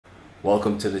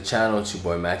Welcome to the channel. It's your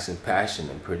boy Max and Passion,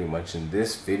 and pretty much in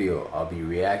this video I'll be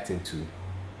reacting to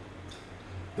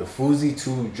the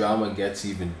Fouseytube drama gets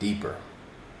even deeper.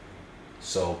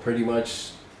 So pretty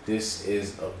much this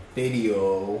is a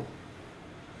video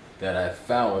that I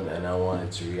found and I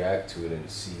wanted to react to it and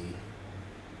see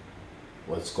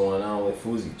what's going on with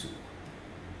Fouseytube.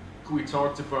 We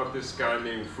talked about this guy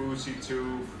named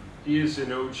Fouseytube. He is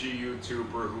an OG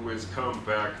YouTuber who has come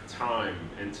back time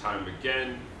and time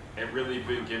again and really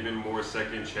been given more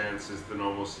second chances than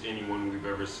almost anyone we've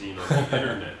ever seen on the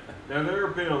internet. Now, there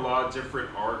have been a lot of different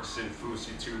arcs in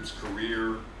Fouseytube's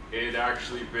career. It had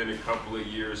actually been a couple of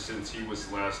years since he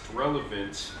was last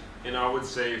relevant, and I would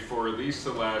say for at least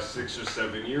the last 6 or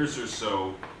 7 years or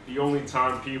so, the only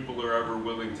time people are ever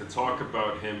willing to talk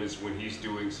about him is when he's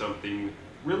doing something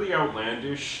really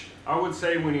outlandish. I would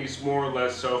say when he's more or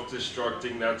less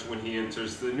self-destructing, that's when he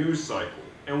enters the news cycle.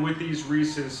 And with these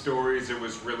recent stories, it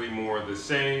was really more of the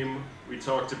same. We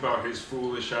talked about his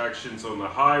foolish actions on the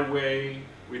highway.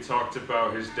 We talked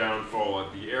about his downfall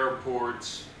at the airport,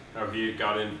 how he had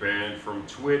gotten banned from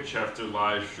Twitch after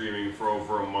live streaming for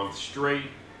over a month straight.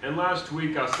 And last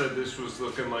week I said this was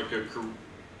looking like a...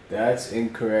 That's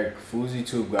incorrect.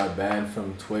 Fouseytube got banned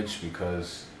from Twitch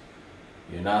because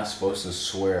you're not supposed to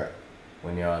swear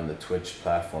when you're on the Twitch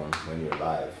platform when you're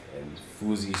live. And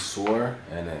Fousey swore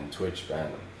and then Twitch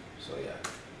banned him. So yeah.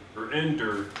 Or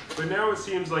ender, but now it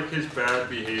seems like his bad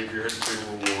behavior has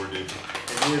been rewarded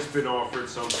and he has been offered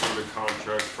some sort of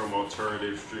contract from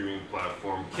alternative streaming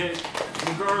platform Kick.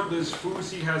 Regardless,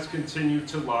 Fousey has continued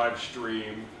to live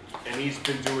stream and he's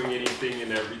been doing anything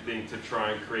and everything to try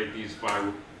and create these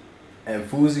viral. And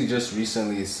Fousey just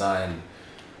recently signed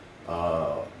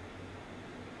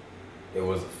it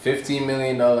was a $15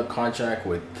 million contract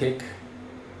with Kick,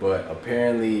 but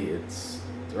apparently it's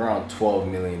around $12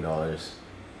 million.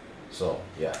 So,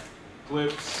 yeah.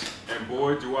 Clips, and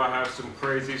boy, do I have some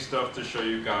crazy stuff to show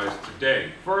you guys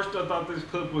today. First, I thought this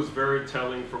clip was very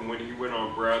telling from when he went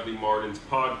on Bradley Martin's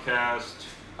podcast.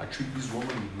 I treat these women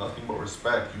with nothing but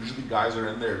respect. Usually guys are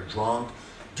in there drunk,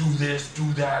 do this,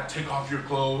 do that, take off your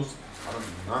clothes. I don't do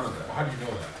none of that. Well, how do you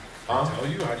know that? Huh? I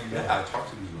tell you? How do you know Yeah, that? I talk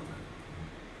to these women.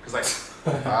 Because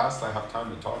like, fast, I have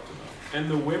time to talk to them.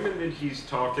 And the women that he's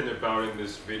talking about in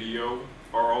this video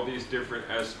are all these different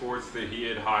escorts that he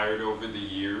had hired over the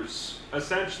years.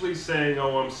 Essentially saying,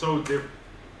 oh, I'm so different.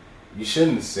 You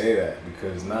shouldn't say that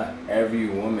because not every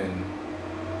woman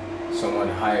someone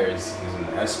hires is an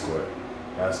escort.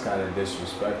 That's kind of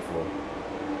disrespectful.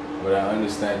 But I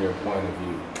understand your point of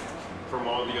view. From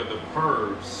all the other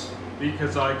pervs,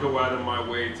 because I go out of my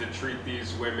way to treat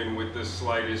these women with the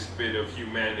slightest bit of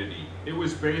humanity. It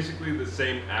was basically the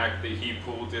same act that he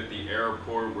pulled at the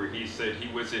airport where he said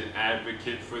he was an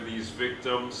advocate for these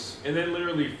victims. And then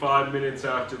literally 5 minutes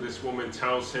after this woman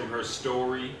tells him her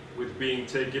story with being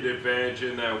taken advantage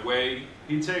in that way,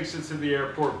 he takes her to the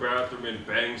airport bathroom and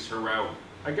bangs her out.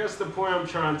 I guess the point I'm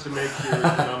trying to make here is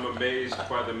that I'm amazed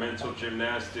by the mental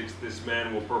gymnastics this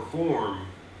man will perform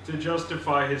to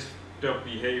justify his up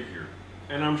behavior.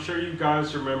 And I'm sure you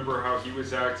guys remember how he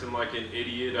was acting like an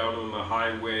idiot out on the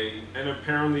highway, and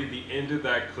apparently the end of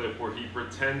that clip where he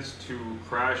pretends to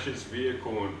crash his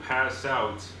vehicle and pass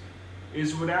out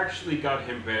is what actually got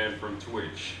him banned from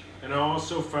Twitch. And I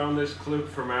also found this clip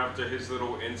from after his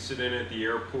little incident at the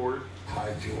airport.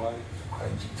 Hide your wife,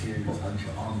 hide your kids, hide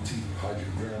your auntie, hide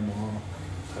your grandma,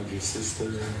 hide your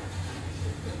sister.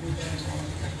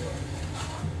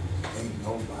 Ain't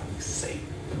nobody safe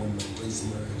when the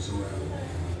Rizzler is around.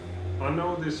 I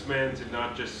know this man did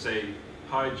not just say,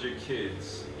 hide your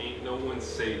kids, ain't no one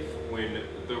safe when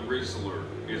the Rizzler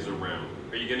is around.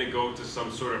 Are you gonna go to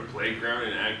some sort of playground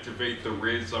and activate the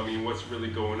Riz? I mean, what's really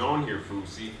going on here,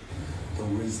 Fousey? The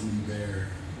Grizzly Bear.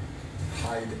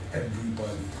 Hide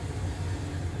everybody.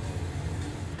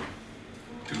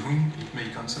 To whom it may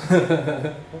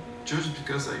concern. Just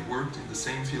because I worked in the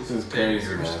same field for 10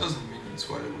 years doesn't mean it's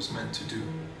what I was meant to do.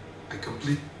 I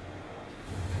complete.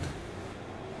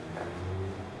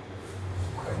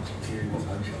 Hide your kids,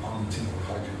 hide your auntie,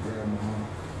 hide your grandma.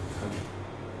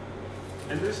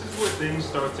 And this is where things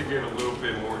start to get a little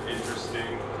bit more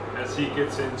interesting as he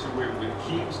gets into it with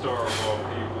Keemstar of all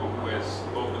people, who has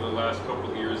over the last couple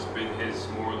of years been his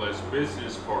more or less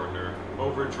business partner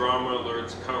over Drama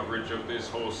Alert's coverage of this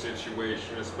whole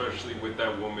situation, especially with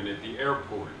that woman at the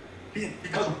airport.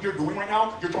 Because of what you're doing right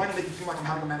now, you're trying to make it seem like I'm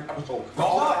having a manic episode.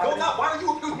 No, I'm not. Why are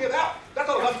you accusing me of that? That's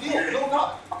not a deal. No, I'm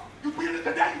not. You tweeted it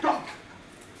today, you don't.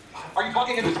 Are you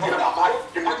talking in this moment? Are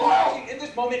you talking in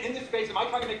this moment, in this space? Am I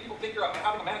trying to make people think you're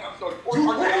having a manic episode? Or You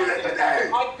are you tweeted it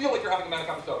today! I feel like you're having a manic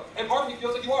episode. And part of me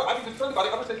feels like you are. I've been concerned about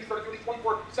it ever since you started doing these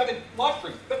 24/7 7 live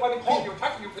streams. That's why I've been calling you and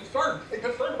texting you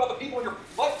concerned about the people in your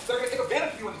life that are going to take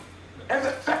advantage of you. And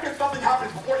the second something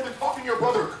happens, before even talking to your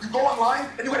brother, you go online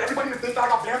and you let everybody think that I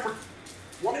got banned for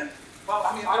women? Well,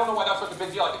 I mean, I don't know why that's such a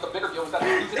big deal. I think the bigger deal is that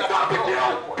it's not a big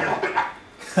deal.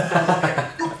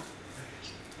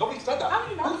 Nobody said that.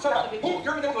 Who said that? Who?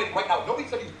 You're manipulating right now. Nobody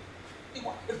said you.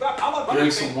 In fact, I'm on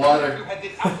drink some water. You had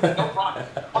this absolutely no crime.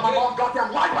 On my mom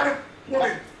goddamn life, I didn't.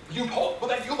 Woman. You told, well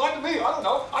then you lied to me. I don't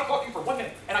know. I talked to you for 1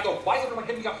 minute, and I go, why is everyone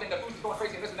hitting me up saying that Fousey's going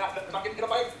crazy and this and that? Because I'm getting hit up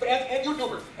by fans and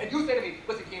YouTubers. And you say to me,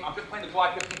 listen, Keem, I'm just playing the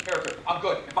July 15th character. I'm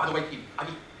good. And by the way, Keem, I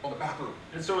just on the bathroom.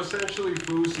 And so essentially,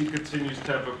 Fousey continues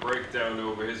to have a breakdown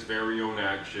over his very own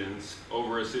actions,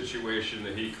 over a situation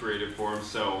that he created for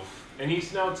himself. And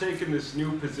he's now taken this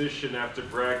new position after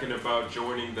bragging about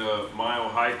joining the Mile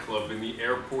High Club in the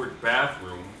airport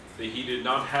bathroom that he did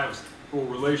not have sexual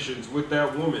relations with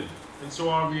that woman. And so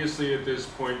obviously at this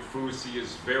point, Fousey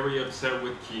is very upset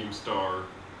with Keemstar.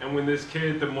 And when this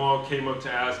kid at the mall came up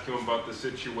to ask him about the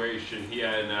situation, he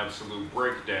had an absolute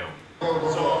breakdown. So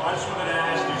I just wanted to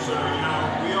ask you, so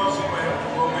we all see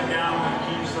what went down with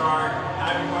Keemstar,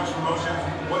 having much promotion.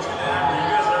 What's going to happen? Are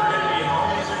you guys ever going to be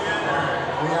homies again? Or?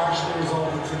 We actually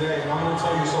resolved it today, and I'm going to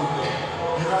tell you something.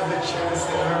 You had the chance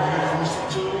to interview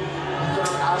Fouseytube. You could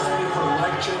have asked me for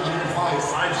life-changing advice.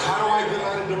 How do I get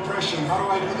out of depression? How do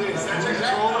I do this? And you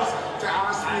chose to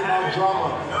ask me about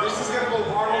drama. This is going to go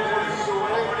viral for you either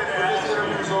way, but this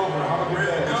interview's over. Have a good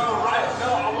day. No,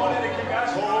 I wanted to keep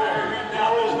asking.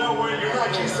 There's no way you're not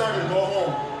G7. Go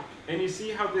home. And you see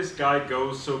how this guy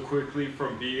goes so quickly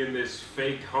from being this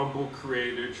fake, humble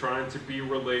creator, trying to be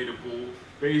relatable,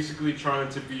 basically trying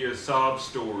to be a sob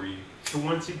story, to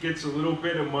once he gets a little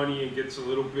bit of money and gets a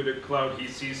little bit of clout, he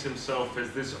sees himself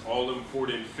as this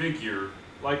all-important figure,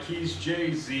 like he's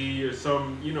Jay-Z or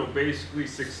some, basically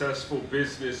successful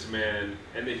businessman,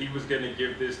 and that he was going to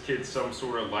give this kid some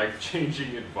sort of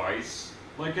life-changing advice.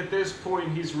 Like at this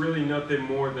point, he's really nothing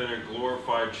more than a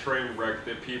glorified train wreck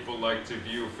that people like to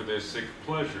view for their sick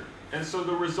pleasure. And so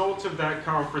the result of that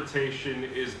confrontation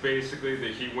is basically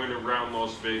that he went around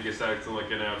Las Vegas acting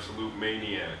like an absolute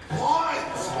maniac. What?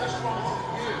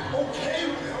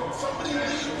 Okay, somebody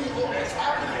leave me, look, what's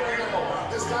happening right now?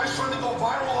 This guy's trying to go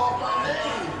viral off my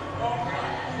name.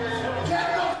 Get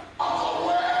the f***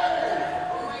 away!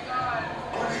 Oh my God.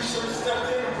 You should have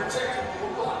stepped in and protected me.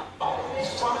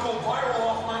 He's trying to go viral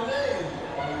off my name.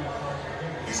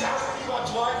 He's asking me about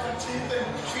July 15th and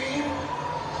Keem.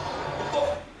 What the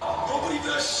f***? Nobody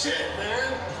does shit, man.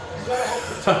 You gotta help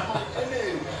protect my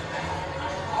image.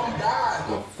 I'm bad.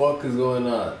 What the fuck is going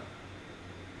on?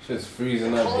 Shit's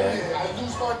freezing up, gang. I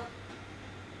lose my...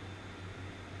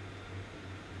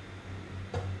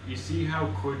 You see how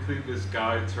quickly this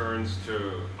guy turns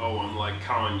to, oh, I'm like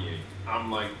Kanye,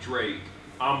 I'm like Drake,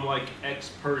 I'm like X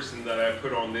person that I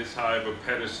put on this high of a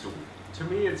pedestal. To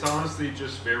me, it's honestly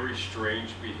just very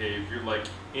strange behavior. Like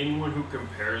anyone who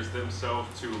compares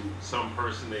themselves to some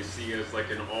person they see as like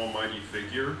an almighty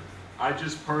figure, I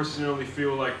just personally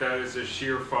feel like that is a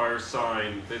surefire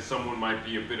sign that someone might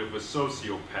be a bit of a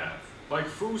sociopath. Like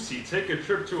Fousey, take a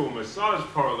trip to a massage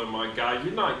parlor, my guy.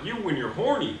 You're not you when you're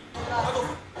horny. How the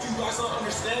f*** do you guys not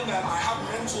understand that? I have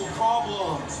mental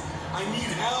problems. I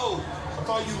need help. I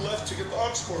thought you left to get the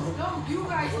export. No, you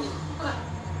guys.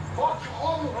 Fuck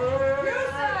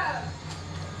Yusuf!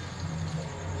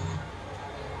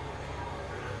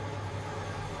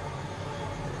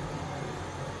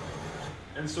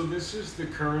 And so this is the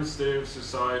current state of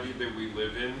society that we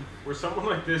live in, where someone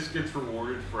like this gets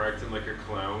rewarded for acting like a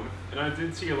clown. And I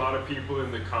did see a lot of people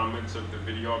in the comments of the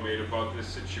video I made about this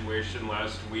situation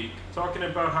last week, talking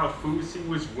about how Fousey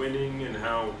was winning and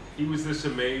how he was this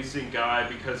amazing guy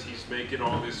because he's making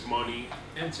all this money.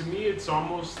 And to me, it's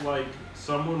almost like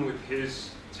someone with his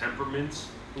temperament,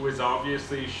 who has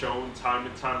obviously shown time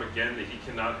and time again that he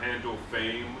cannot handle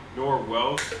fame nor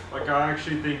wealth. Like, I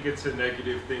actually think it's a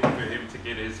negative thing for him to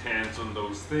get his hands on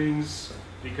those things,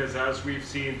 because as we've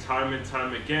seen time and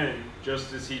time again,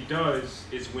 just as he does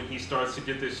is when he starts to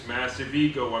get this massive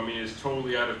ego, I mean, it's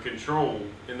totally out of control,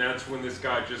 and that's when this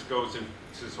guy just goes and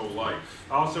his whole life.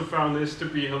 I also found this to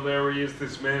be hilarious.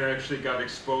 This man actually got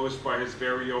exposed by his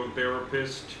very own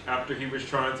therapist after he was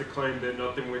trying to claim that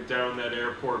nothing went down that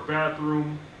airport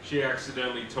bathroom. She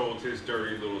accidentally told his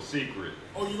dirty little secret.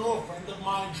 Oh, you know, a friend of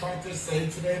mine tried to say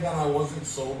today that I wasn't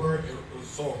sober. It was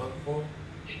so hurtful.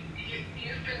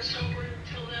 You've been sober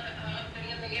until being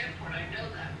in the airport. I know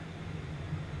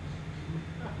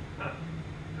that.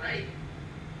 Right?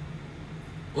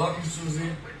 Love you,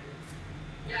 Susie.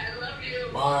 Yeah, I love you.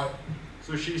 Bye.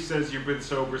 So she says you've been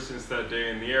sober since that day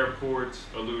in the airport,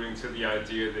 alluding to the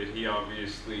idea that he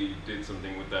obviously did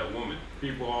something with that woman.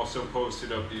 People also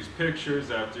posted up these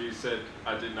pictures after he said,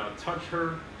 I did not touch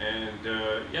her, and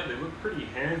yeah, they look pretty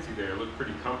handsy there, look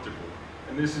pretty comfortable.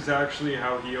 And this is actually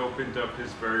how he opened up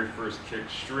his very first kick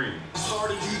stream. I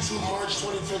started YouTube March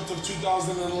 25th of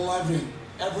 2011.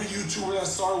 Every YouTuber that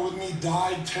started with me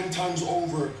died 10 times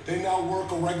over. They now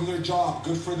work a regular job.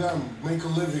 Good for them. Make a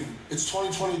living. It's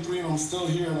 2023 and I'm still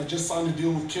here, and I just signed a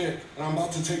deal with Kick, and I'm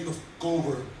about to take the f***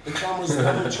 over. The cameras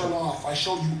never turn off. I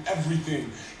show you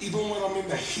everything. Even when I'm in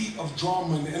the heat of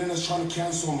drama and the internet's trying to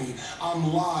cancel me,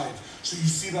 I'm live. So you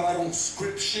see that I don't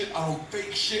script shit, I don't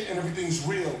fake shit, and everything's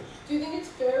real. Do you think it's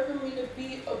fair for me to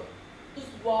be a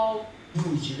just wild? You're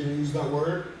gonna use that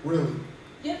word? Really?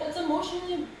 Yeah, that's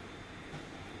emotionally.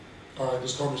 Alright,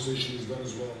 this conversation is done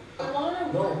as well. I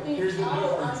wanna No, work here's the things out.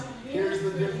 difference. I'm here Here's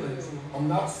the for difference. you. I'm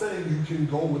not saying you can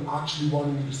go with actually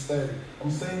wanting you to stay.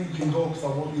 I'm saying you can go because I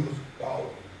want you to f***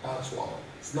 out. That's why.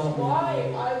 It's not Why?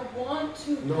 me. I want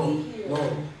to be here.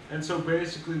 No. And so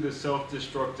basically the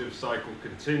self-destructive cycle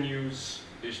continues.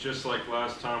 It's just like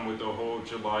last time with the whole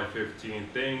July 15th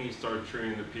thing. He started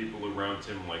treating the people around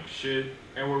him like shit.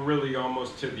 And we're really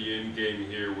almost to the end game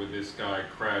here where this guy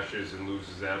crashes and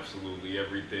loses absolutely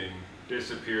everything.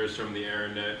 Disappears from the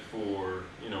internet for,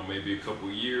 you know, maybe a couple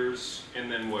years.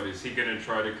 And then what, is he gonna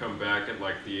try to come back at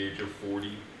like the age of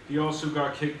 40? He also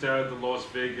got kicked out of the Las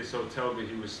Vegas hotel that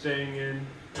he was staying in.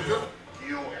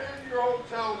 You and your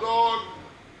hotel, dog.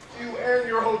 You and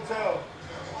your hotel.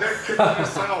 They're kicking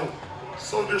us out.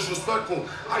 So disrespectful.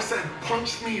 I said,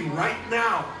 punch me right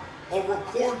now. I'll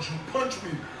record you. Punch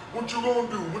me. What you gonna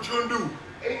do? What you gonna do?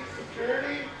 8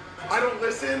 security? I don't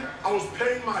listen. I was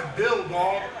paying my bill,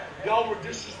 dog. Y'all were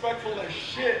disrespectful as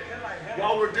shit.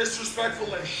 Y'all were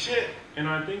disrespectful as shit. And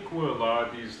I think what a lot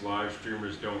of these live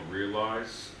streamers don't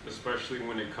realize, especially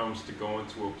when it comes to going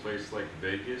to a place like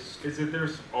Vegas, is that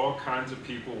there's all kinds of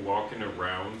people walking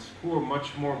around who are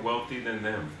much more wealthy than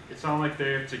them. It's not like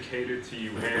they have to cater to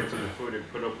you hand and foot and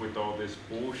put up with all this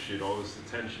bullshit, all this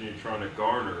attention you're trying to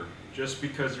garner, just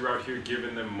because you're out here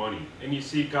giving them money. And you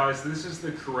see, guys, this is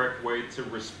the correct way to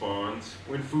respond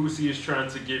when Fousey is trying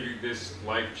to give you this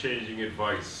life-changing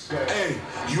advice. Hey,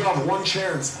 you have one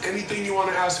chance. Anything you want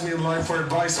to ask me in life for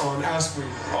advice on, ask me.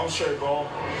 I'll show you, ball.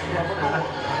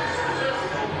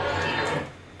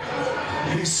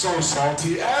 He's so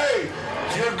salty. Hey,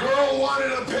 your girl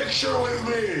wanted a picture with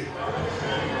me.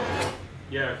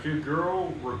 Yeah, if your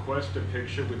girl requests a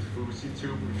picture with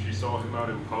Fouseytube if she saw him out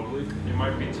in public, it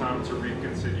might be time to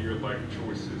reconsider your life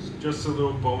choices. Just a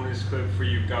little bonus clip for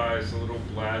you guys, a little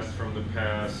blast from the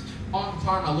past. All the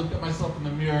time I looked at myself in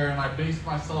the mirror and I based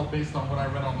myself based on what I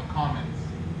read on the comments.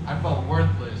 I felt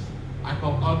worthless. I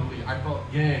felt ugly. I felt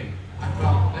gay. I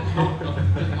felt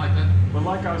like that. But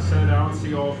like I said, I don't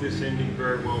see all of this ending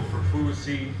very well for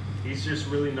Fousey. He's just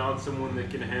really not someone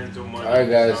that can handle money. Alright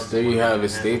guys, there you have it.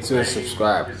 Stay tuned,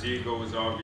 subscribe. His ego is obvious.